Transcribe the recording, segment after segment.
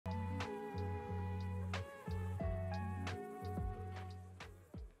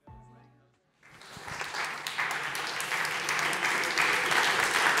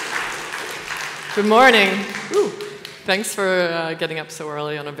Good morning. Woo. Thanks for getting up so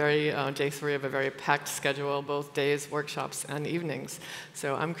early on a day 3 of a very packed schedule, both days, workshops, and evenings.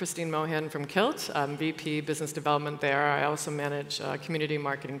 So I'm Christine Mohan from KILT. I'm VP Business Development there. I also manage community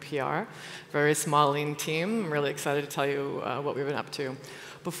marketing PR. Very small, lean team. I'm really excited to tell you what we've been up to.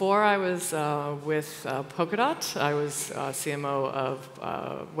 Before I was with Polkadot, I was CMO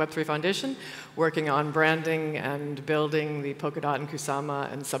of Web3 Foundation, working on branding and building the Polkadot and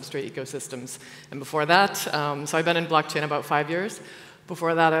Kusama and Substrate ecosystems. And before that, so I've been in blockchain about 5 years.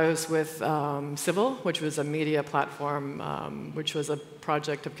 Before that, I was with Civil, which was a media platform, which was a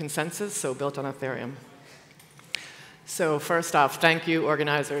project of consensus, so built on Ethereum. So first off, thank you,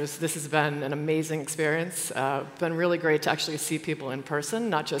 organizers. This has been an amazing experience. It's been really great to actually see people in person,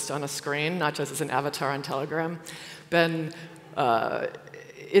 not just on a screen, not just as an avatar on Telegram.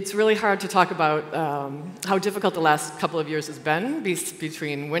 It's really hard to talk about how difficult the last couple of years has been,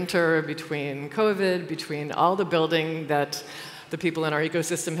 between winter, between COVID, between all the building that the people in our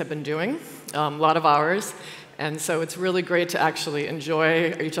ecosystem have been doing, a lot of hours. And so it's really great to actually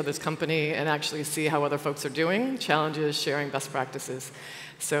enjoy each other's company and actually see how other folks are doing, challenges, sharing best practices.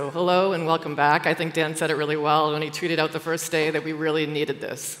 So hello and welcome back. I think Dan said it really well when he tweeted out the first day that we really needed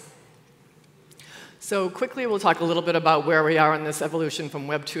this. So quickly, we'll talk a little bit about where we are in this evolution from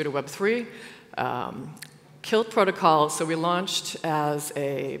Web 2 to Web 3. KILT protocol, so we launched as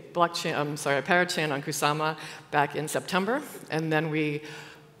a parachain on Kusama back in September, and then we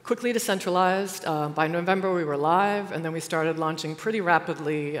quickly decentralized. By November, we were live, and then we started launching pretty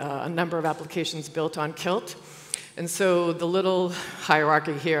rapidly a number of applications built on KILT. And so the little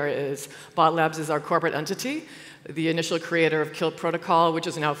hierarchy here is Bot Labs is our corporate entity, the initial creator of KILT protocol, which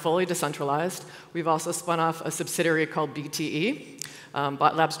is now fully decentralized. We've also spun off a subsidiary called BTE,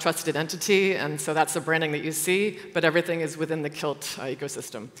 Bot Labs Trusted Entity, and so that's the branding that you see, but everything is within the KILT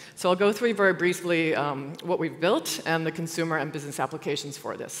ecosystem. So I'll go through very briefly what we've built and the consumer and business applications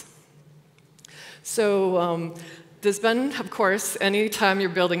for this. So there's been, of course, anytime you're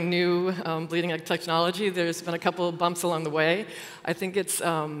building new bleeding-edge technology, there's been a couple of bumps along the way. I think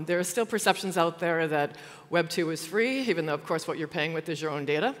there are still perceptions out there that Web 2 is free, even though, of course, what you're paying with is your own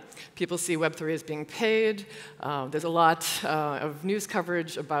data. People see Web 3 as being paid. There's a lot of news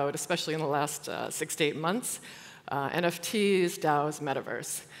coverage about, especially in the last 6 to 8 months, NFTs, DAOs,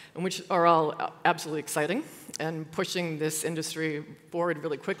 Metaverse, and which are all absolutely exciting and pushing this industry forward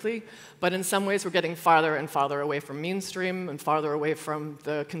really quickly. But in some ways, we're getting farther and farther away from mainstream and farther away from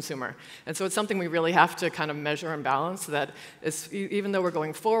the consumer. And so it's something we really have to kind of measure and balance, that even though we're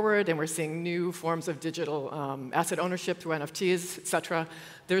going forward and we're seeing new forms of digital asset ownership through NFTs, et cetera,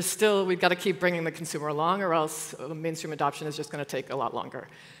 we've got to keep bringing the consumer along, or else mainstream adoption is just going to take a lot longer.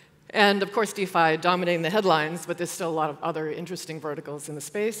 And of course, DeFi dominating the headlines, but there's still a lot of other interesting verticals in the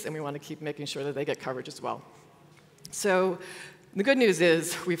space, and we want to keep making sure that they get coverage as well. So the good news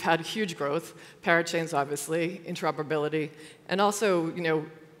is we've had huge growth, parachains, obviously, interoperability, and also,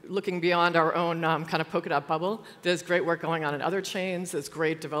 looking beyond our own kind of Polkadot bubble. There's great work going on in other chains. There's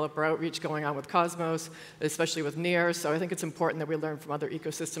great developer outreach going on with Cosmos, especially with Near. So I think it's important that we learn from other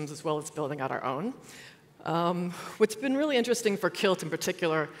ecosystems as well as building out our own. What's been really interesting for KILT in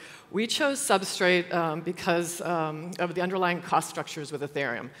particular, we chose Substrate because of the underlying cost structures with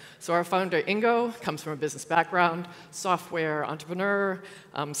Ethereum. So our founder, Ingo, comes from a business background, software entrepreneur,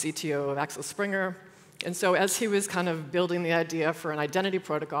 CTO of Axel Springer. And so as he was kind of building the idea for an identity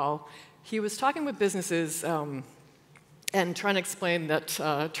protocol, he was talking with businesses and trying to explain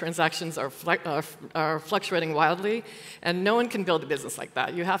that transactions are fluctuating wildly, and no one can build a business like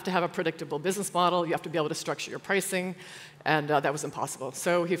that. You have to have a predictable business model. You have to be able to structure your pricing, and that was impossible.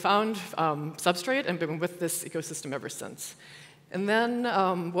 So he found Substrate and been with this ecosystem ever since. And then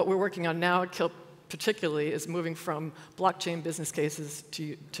what we're working on now at KILT particularly is moving from blockchain business cases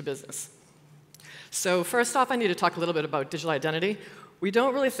to business. So first off, I need to talk a little bit about digital identity. We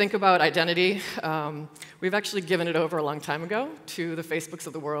don't really think about identity. We've actually given it over a long time ago to the Facebooks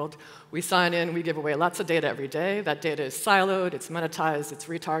of the world. We sign in, we give away lots of data every day. That data is siloed, it's monetized, it's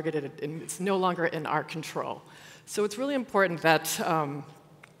retargeted, and it's no longer in our control. So it's really important that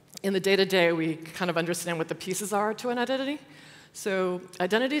in the day-to-day, we kind of understand what the pieces are to an identity. So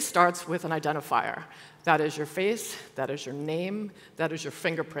identity starts with an identifier. That is your face, that is your name, that is your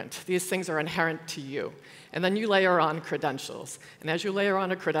fingerprint. These things are inherent to you. And then you layer on credentials. And as you layer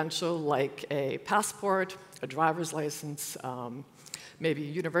on a credential like a passport, a driver's license, maybe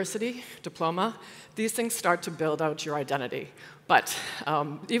a university diploma, these things start to build out your identity. But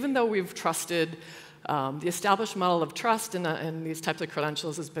even though we've trusted the established model of trust in these types of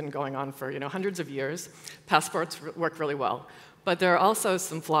credentials has been going on for hundreds of years. Passports work really well. But there are also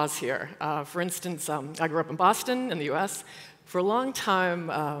some flaws here. For instance, I grew up in Boston in the US. For a long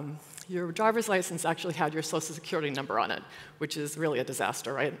time, your driver's license actually had your social security number on it, which is really a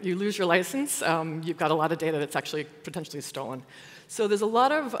disaster, right? You lose your license, you've got a lot of data that's actually potentially stolen. So there's a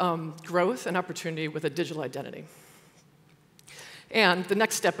lot of growth and opportunity with a digital identity. And the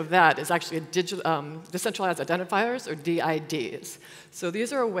next step of that is actually decentralized identifiers, or DIDs. So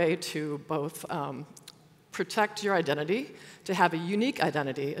these are a way to both protect your identity, to have a unique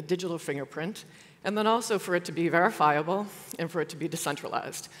identity, a digital fingerprint, and then also for it to be verifiable and for it to be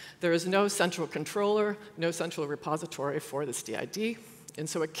decentralized. There is no central controller, no central repository for this DID. And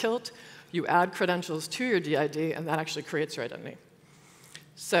so at KILT, you add credentials to your DID, and that actually creates your identity.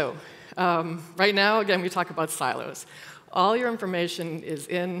 So right now, again, we talk about silos. All your information is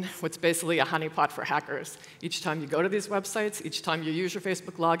in what's basically a honeypot for hackers. Each time you go to these websites, each time you use your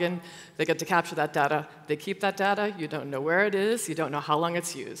Facebook login, they get to capture that data. They keep that data. You don't know where it is. You don't know how long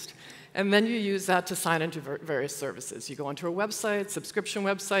it's used. And then you use that to sign into various services. You go onto a website, subscription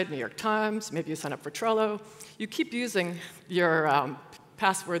website, New York Times. Maybe you sign up for Trello. You keep using your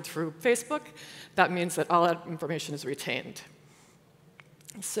password through Facebook. That means that all that information is retained.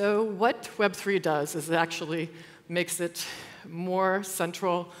 So what Web3 does is it actually makes it more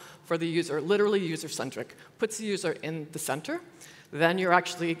central for the user, literally user-centric, puts the user in the center. Then you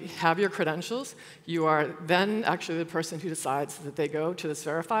actually have your credentials. You are then actually the person who decides that they go to this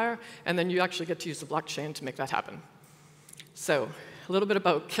verifier, and then you actually get to use the blockchain to make that happen. So a little bit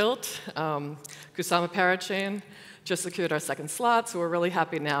about KILT. Kusama Parachain just secured our second slot, so we're really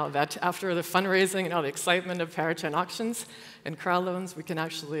happy now that after the fundraising and all the excitement of Parachain auctions and crowd loans, we can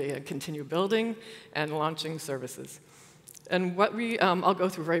actually continue building and launching services. And what I'll go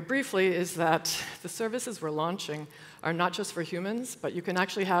through very briefly is that the services we're launching are not just for humans, but you can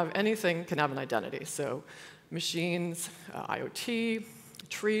actually have anything can have an identity. So machines, IoT,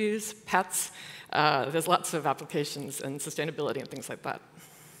 trees, pets. There's lots of applications and sustainability and things like that.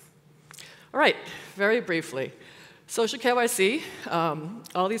 All right, very briefly. Social KYC,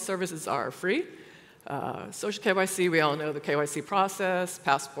 all these services are free. Social KYC, we all know the KYC process,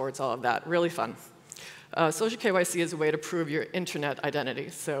 passports, all of that, really fun. Social KYC is a way to prove your internet identity.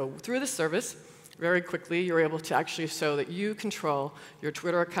 So through this service, very quickly, you're able to actually show that you control your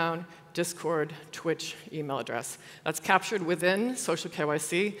Twitter account, Discord, Twitch, email address. That's captured within social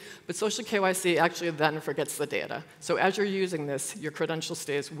KYC, but social KYC actually then forgets the data. So as you're using this, your credential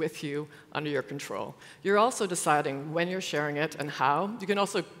stays with you under your control. You're also deciding when you're sharing it and how. You can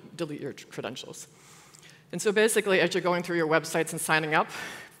also delete your credentials. And so basically, as you're going through your websites and signing up,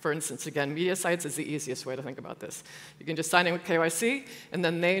 for instance, again, media sites is the easiest way to think about this. You can just sign in with KYC, and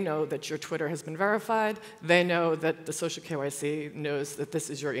then they know that your Twitter has been verified. They know that the social KYC knows that this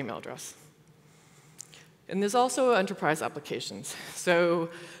is your email address. And there's also enterprise applications.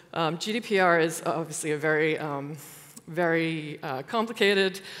 So GDPR is obviously a very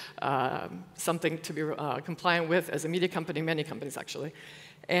complicated, something to be compliant with as a media company, many companies actually.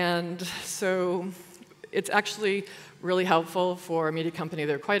 And so it's actually really helpful for a media company.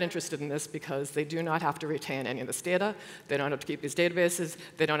 They're quite interested in this because they do not have to retain any of this data. They don't have to keep these databases.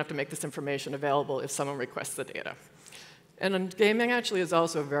 They don't have to make this information available if someone requests the data. And gaming actually is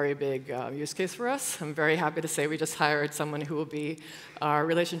also a very big use case for us. I'm very happy to say we just hired someone who will be our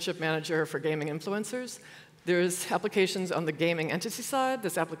relationship manager for gaming influencers. There's applications on the gaming entity side.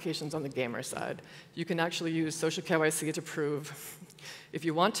 There's applications on the gamer side. You can actually use social KYC to prove. If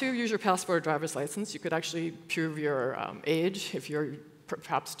you want to use your passport or driver's license, you could actually prove your age. If you're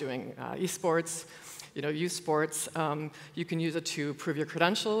perhaps doing esports, youth sports, you can use it to prove your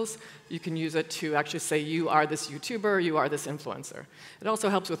credentials. You can use it to actually say you are this YouTuber, you are this influencer. It also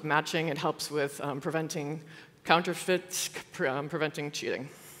helps with matching. It helps with preventing counterfeits, preventing cheating.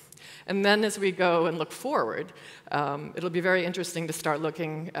 And then as we go and look forward, it'll be very interesting to start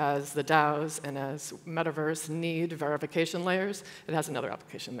looking as the DAOs and as Metaverse need verification layers. It has another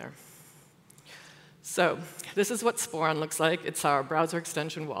application there. So this is what Sporon looks like. It's our browser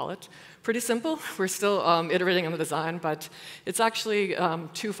extension wallet. Pretty simple. We're still iterating on the design, but it's actually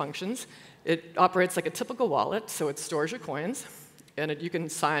two functions. It operates like a typical wallet, so it stores your coins, and you can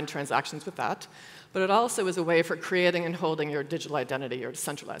sign transactions with that. But it also is a way for creating and holding your digital identity, your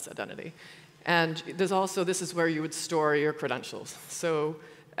decentralized identity. And there's also, this is where you would store your credentials. So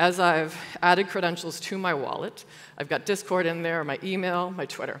as I've added credentials to my wallet, I've got Discord in there, my email, my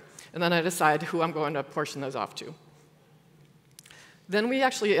Twitter. And then I decide who I'm going to portion those off to. Then we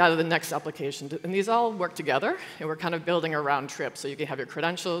actually added the next application. And these all work together, and we're kind of building a round trip. So you can have your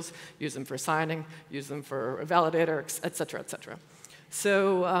credentials, use them for signing, use them for a validator, et cetera, et cetera.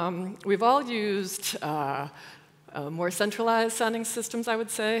 So we've all used More centralized signing systems, I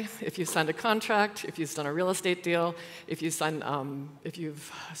would say. If you've signed a contract, if you've done a real estate deal, if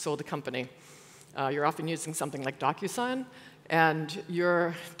you've sold a company, you're often using something like DocuSign, and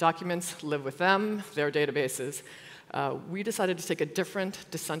your documents live with them, their databases. We decided to take a different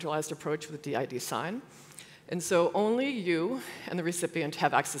decentralized approach with DID sign. And so only you and the recipient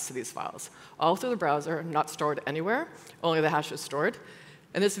have access to these files, all through the browser, not stored anywhere, only the hash is stored.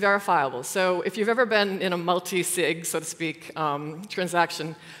 And it's verifiable. So if you've ever been in a multi-sig, so to speak,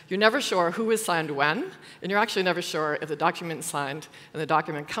 transaction, you're never sure who was signed when, and you're actually never sure if the document signed and the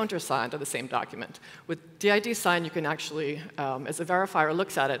document countersigned are the same document. With DID sign, you can actually, as a verifier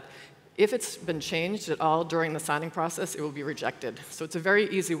looks at it, if it's been changed at all during the signing process, it will be rejected. So it's a very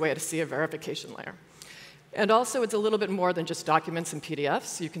easy way to see a verification layer. And also, it's a little bit more than just documents and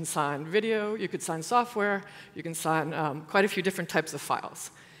PDFs. You can sign video, you could sign software, you can sign quite a few different types of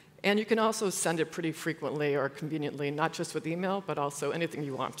files. And you can also send it pretty frequently or conveniently, not just with email, but also anything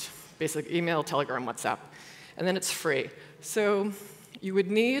you want, basic email, Telegram, WhatsApp. And then it's free. So you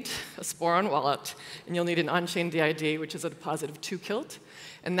would need a Sporon wallet, and you'll need an on-chain DID, which is a deposit of 2 KILT.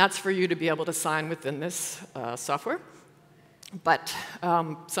 And that's for you to be able to sign within this software. But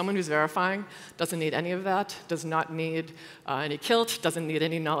someone who's verifying doesn't need any of that, does not need any KILT, doesn't need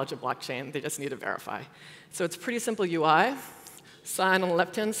any knowledge of blockchain. They just need to verify. So it's pretty simple UI. Sign on the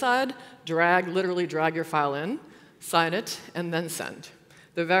left-hand side, literally drag your file in, sign it, and then send.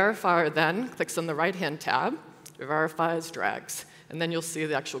 The verifier then clicks on the right-hand tab, verifies, drags, and then you'll see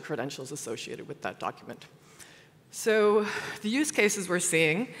the actual credentials associated with that document. So the use cases we're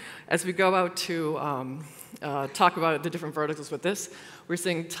seeing as we go out to talk about the different verticals with this, we're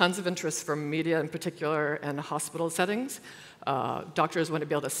seeing tons of interest from media in particular and hospital settings. Doctors want to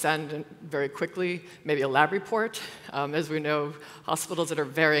be able to send very quickly, maybe a lab report. As we know, hospitals that are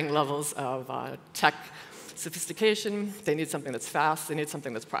varying levels of tech sophistication, they need something that's fast, they need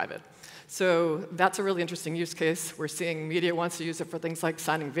something that's private. So that's a really interesting use case. We're seeing media wants to use it for things like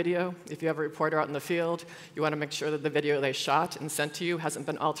signing video. If you have a reporter out in the field, you want to make sure that the video they shot and sent to you hasn't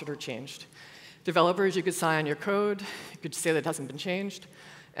been altered or changed. Developers, you could sign your code. You could say that it hasn't been changed.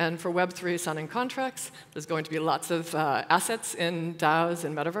 And for Web3 signing contracts, there's going to be lots of assets in DAOs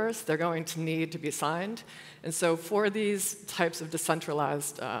and Metaverse. They're going to need to be signed. And so for these types of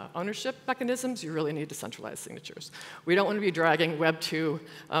decentralized ownership mechanisms, you really need decentralized signatures. We don't want to be dragging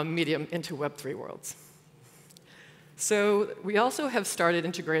Web2 medium into Web3 worlds. So we also have started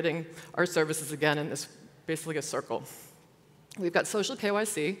integrating our services again in this basically a circle. We've got social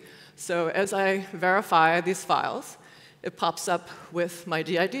KYC. So as I verify these files, it pops up with my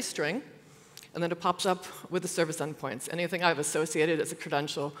DID string, and then it pops up with the service endpoints, anything I've associated as a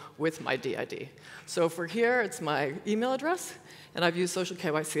credential with my DID. So for here, it's my email address, and I've used social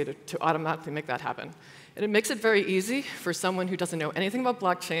KYC to automatically make that happen. And it makes it very easy for someone who doesn't know anything about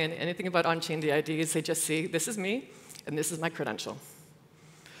blockchain, anything about on-chain DIDs. They just see, this is me, and this is my credential.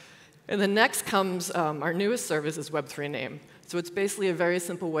 And then next comes our newest service is Web3 name. So it's basically a very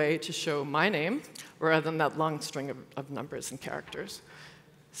simple way to show my name rather than that long string of numbers and characters.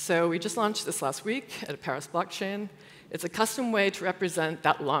 So we just launched this last week at Paris Blockchain. It's a custom way to represent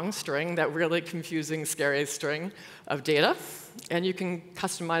that long string, that really confusing, scary string of data. And you can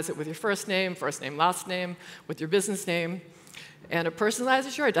customize it with your first name, last name, with your business name. And it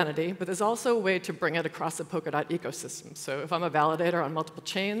personalizes your identity, but there's also a way to bring it across the Polkadot ecosystem. So if I'm a validator on multiple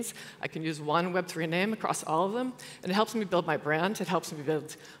chains, I can use one Web3 name across all of them, and it helps me build my brand, it helps me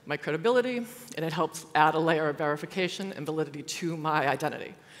build my credibility, and it helps add a layer of verification and validity to my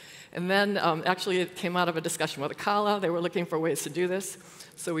identity. And then actually it came out of a discussion with Akala. They were looking for ways to do this.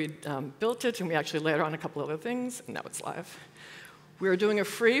 So we built it, and we actually layered on a couple other things, and now it's live. We are doing a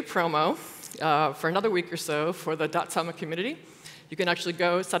free promo for another week or so for the .summit community. You can actually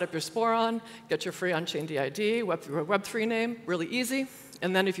go set up your Sporon, get your free on-chain DID, Web3 name, really easy.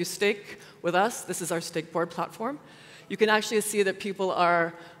 And then if you stake with us, this is our stake board platform, you can actually see that people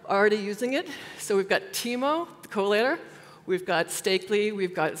are already using it. So we've got Timo, the collator. We've got Stakely.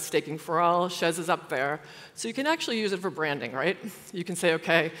 We've got Staking for All. Shez is up there. So you can actually use it for branding, right? You can say,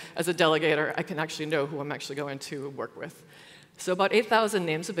 OK, as a delegator, I can actually know who I'm actually going to work with. So about 8,000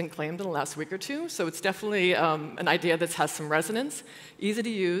 names have been claimed in the last week or two, so it's definitely an idea that has some resonance, easy to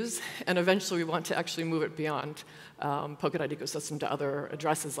use, and eventually we want to actually move it beyond Polkadot ecosystem to other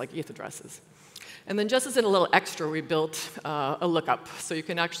addresses like ETH addresses. And then just as in a little extra, we built a lookup. So you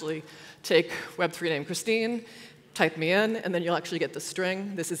can actually take Web3 name Christine, type me in, and then you'll actually get the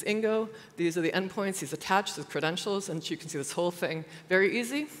string. This is Ingo. These are the endpoints. These attached, the credentials, and you can see this whole thing very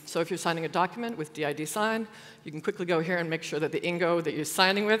easy. So if you're signing a document with DID sign, you can quickly go here and make sure that the Ingo that you're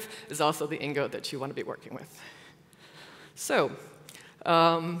signing with is also the Ingo that you want to be working with. So,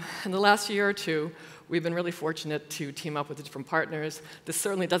 in the last year or two, we've been really fortunate to team up with different partners. This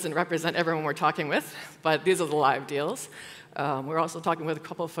certainly doesn't represent everyone we're talking with, but these are the live deals. We're also talking with a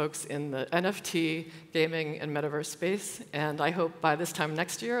couple of folks in the NFT, gaming, and Metaverse space, and I hope by this time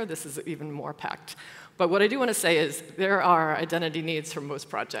next year, this is even more packed. But what I do want to say is there are identity needs for most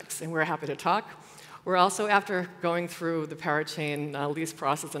projects, and we're happy to talk. We're also, after going through the parachain lease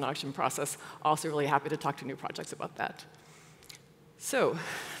process and auction process, also really happy to talk to new projects about that. So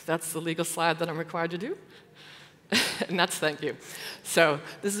that's the legal slide that I'm required to do. And that's thank you. So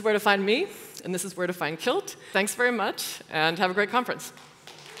this is where to find me, and this is where to find KILT. Thanks very much, and have a great conference.